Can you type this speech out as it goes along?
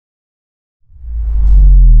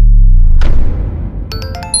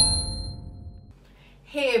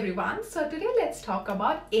Hey everyone, so today let's talk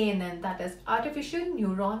about ANN, that is artificial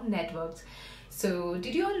neuron networks. So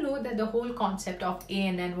did you all know that the whole concept of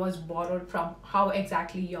ANN was borrowed from how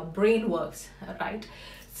exactly your brain works, right?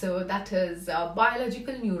 So that is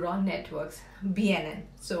biological neuron networks, BNN.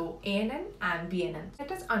 So ANN and BNN.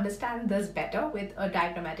 Let us understand this better with a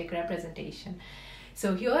diagrammatic representation.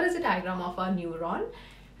 So here is a diagram of a neuron.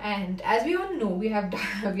 And as we all know, we have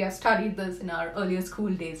studied this in our earlier school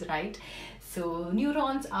days, right? So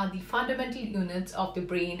neurons are the fundamental units of the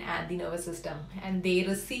brain and the nervous system, and they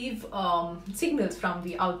receive signals from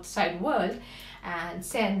the outside world and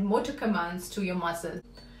send motor commands to your muscles.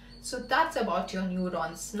 So that's about your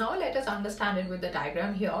neurons. Now let us understand it with the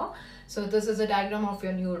diagram here. So this is a diagram of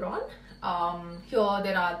your neuron. Here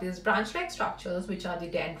there are these branch-like structures which are the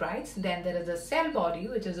dendrites. Then there is a cell body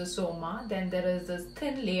which is a soma. Then there is this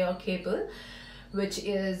thin layer cable which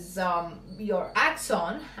is your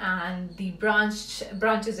axon, and the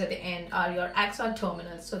branches at the end are your axon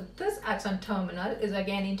terminals. So this axon terminal is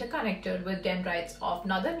again interconnected with dendrites of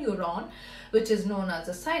another neuron which is known as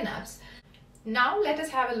a synapse. Now let us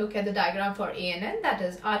have a look at the diagram for ANN, that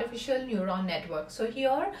is artificial neuron network. So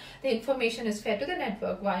here the information is fed to the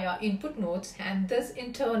network via input nodes, and this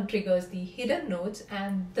in turn triggers the hidden nodes,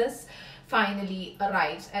 and this finally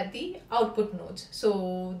arrives at the output nodes.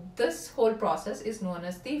 So this whole process is known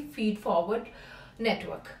as the feed forward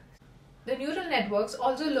network. The neural networks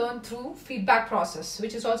also learn through feedback process,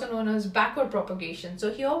 which is also known as backward propagation.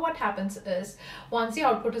 So here what happens is, once the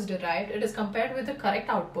output is derived, it is compared with the correct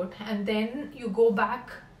output, and then you go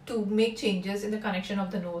back to make changes in the connection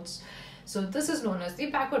of the nodes. So this is known as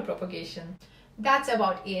the backward propagation. That's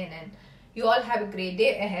about ANN. You all have a great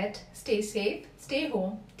day ahead. Stay safe, stay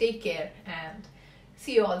home, take care, and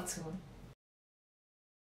see you all soon.